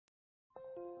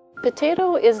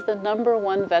Potato is the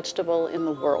 #1 vegetable in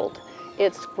the world.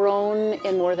 It's grown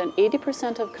in more than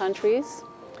 80% of countries,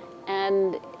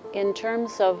 and in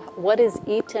terms of what is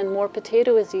eaten, more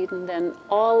potato is eaten than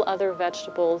all other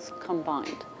vegetables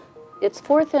combined. It's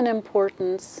fourth in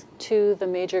importance to the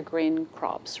major grain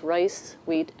crops, rice,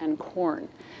 wheat, and corn.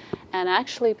 And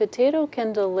actually, potato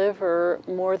can deliver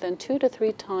more than 2 to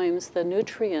 3 times the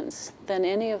nutrients than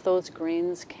any of those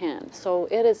grains can. So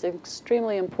it is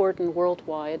extremely important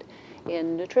worldwide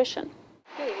in nutrition.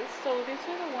 Okay, so these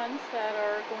are the ones that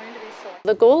are going to be selected.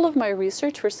 The goal of my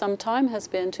research for some time has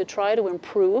been to try to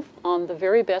improve on the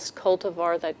very best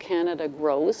cultivar that Canada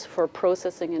grows for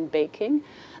processing and baking,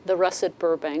 the russet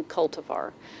Burbank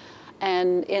cultivar.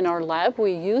 And in our lab,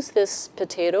 we use this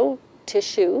potato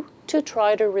tissue to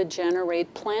try to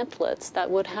regenerate plantlets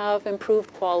that would have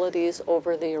improved qualities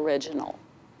over the original.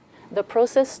 The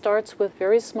process starts with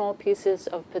very small pieces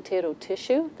of potato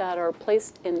tissue that are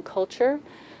placed in culture.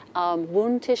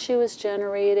 Wound tissue is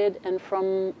generated, and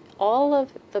from all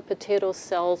of the potato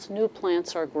cells, new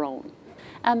plants are grown.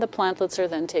 And the plantlets are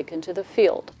then taken to the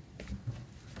field.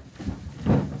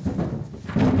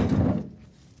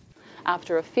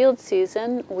 After a field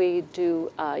season, we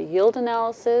do yield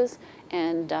analysis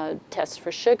and test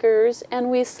for sugars, and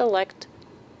we select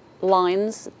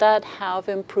lines that have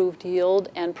improved yield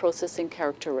and processing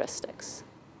characteristics.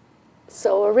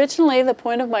 So originally, the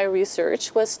point of my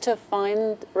research was to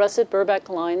find russet Burbank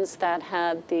lines that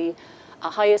had the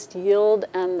highest yield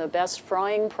and the best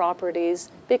frying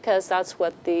properties, because that's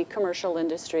what the commercial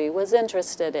industry was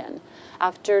interested in.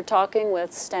 After talking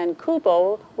with Stan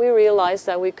Kubow, we realized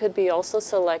that we could be also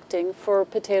selecting for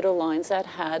potato lines that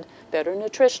had better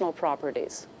nutritional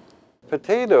properties.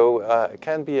 Potato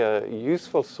can be a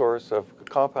useful source of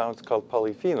compounds called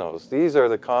polyphenols. These are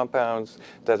the compounds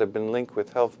that have been linked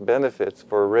with health benefits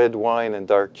for red wine and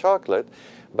dark chocolate,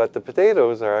 but the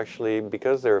potatoes are actually,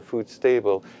 because they're food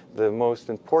stable, the most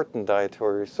important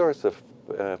dietary source of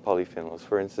polyphenols.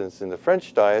 For instance, in the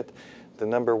French diet, the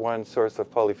 #1 source of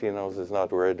polyphenols is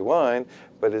not red wine,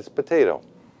 but it's potato.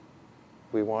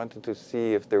 We wanted to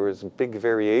see if there was big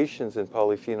variations in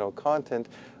polyphenol content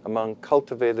among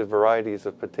cultivated varieties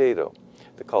of potato.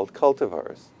 They're called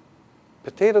cultivars.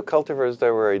 Potato cultivars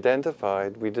that were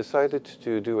identified, we decided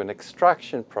to do an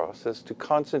extraction process to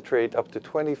concentrate up to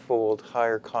 20-fold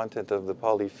higher content of the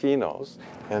polyphenols.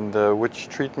 And which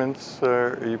treatments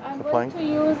are you applying? I'm going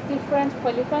to use different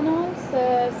polyphenols,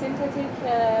 synthetic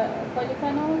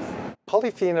polyphenols.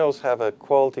 Polyphenols have a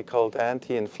quality called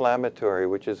anti-inflammatory,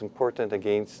 which is important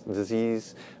against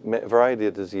disease, variety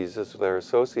of diseases that are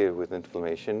associated with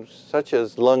inflammation, such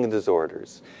as lung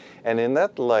disorders. And in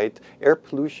that light, air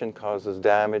pollution causes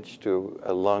damage to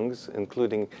lungs,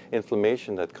 including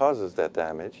inflammation that causes that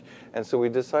damage. And so we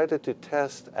decided to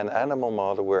test an animal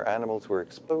model where animals were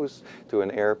exposed to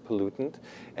an air pollutant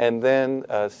and then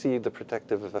see the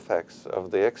protective effects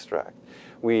of the extract.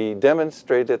 We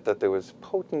demonstrated that there was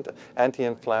potent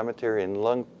anti-inflammatory and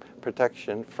lung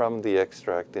protection from the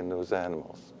extract in those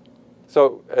animals.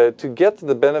 So to get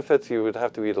the benefits, you would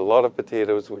have to eat a lot of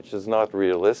potatoes, which is not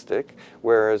realistic,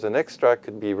 whereas an extract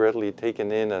could be readily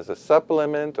taken in as a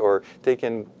supplement or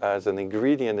taken as an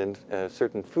ingredient in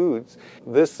certain foods.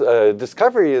 This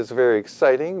discovery is very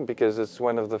exciting because it's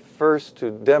one of the first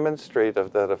to demonstrate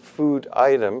that a food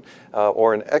item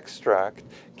or an extract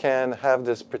can have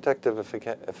this protective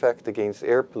effect against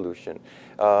air pollution.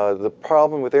 The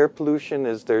problem with air pollution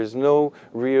is there's no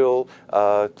real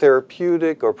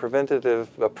therapeutic or preventative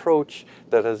approach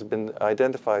that has been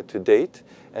identified to date.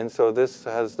 And so this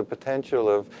has the potential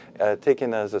of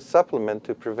taken as a supplement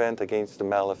to prevent against the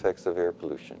maleffects of air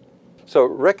pollution. So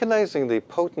recognizing the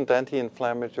potent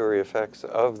anti-inflammatory effects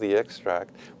of the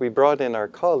extract, we brought in our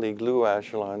colleague Lou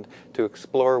Agellon to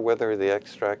explore whether the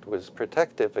extract was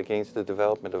protective against the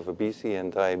development of obesity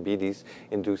and diabetes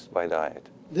induced by diet.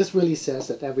 This really says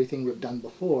that everything we've done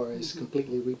before is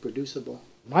completely reproducible.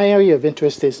 My area of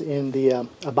interest is in the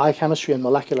biochemistry and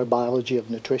molecular biology of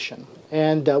nutrition.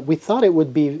 And we thought it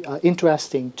would be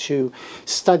interesting to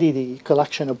study the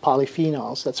collection of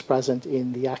polyphenols that's present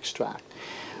in the extract.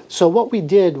 So what we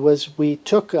did was we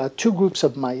took 2 groups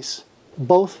of mice,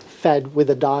 both fed with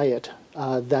a diet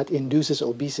that induces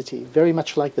obesity, very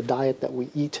much like the diet that we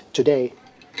eat today.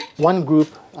 One group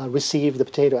received the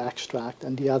potato extract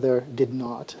and the other did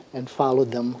not, and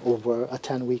followed them over a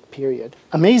 10-week period.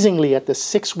 Amazingly, at the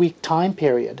 6-week time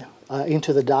period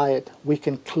into the diet, we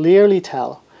can clearly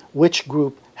tell which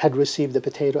group had received the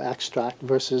potato extract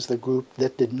versus the group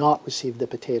that did not receive the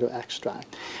potato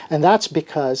extract. And that's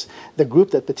because the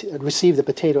group that received the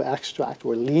potato extract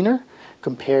were leaner,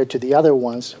 compared to the other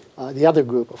ones, the other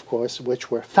group, of course,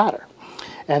 which were fatter.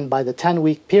 And by the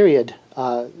 10-week period,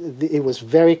 it was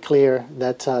very clear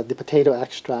that the potato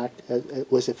extract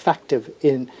was effective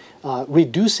in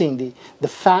reducing the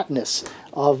fatness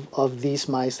of these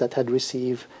mice that had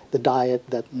received the diet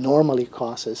that normally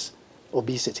causes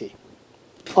obesity.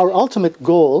 Our ultimate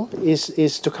goal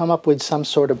is to come up with some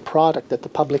sort of product that the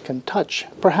public can touch,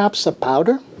 perhaps a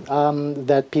powder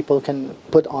that people can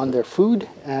put on their food,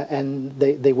 and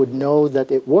they would know that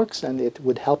it works and it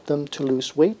would help them to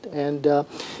lose weight and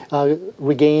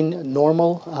regain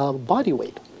normal body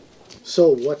weight. So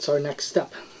what's our next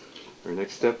step? Our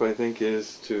next step, I think,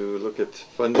 is to look at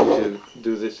funding to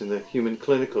do this in a human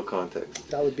clinical context.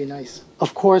 That would be nice.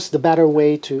 Of course, the better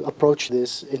way to approach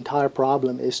this entire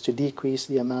problem is to decrease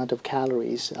the amount of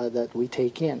calories that we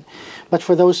take in. But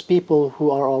for those people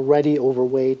who are already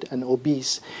overweight and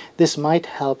obese, this might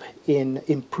help in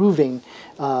improving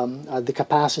the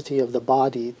capacity of the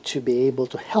body to be able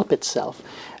to help itself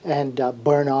and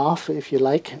burn off, if you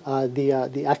like,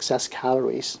 the excess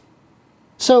calories.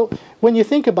 So when you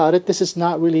think about it, this is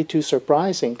not really too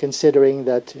surprising, considering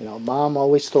that, you know, Mom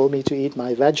always told me to eat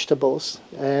my vegetables,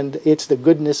 and it's the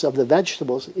goodness of the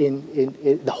vegetables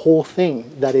in the whole thing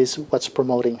that is what's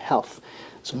promoting health.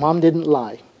 So Mom didn't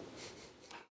lie.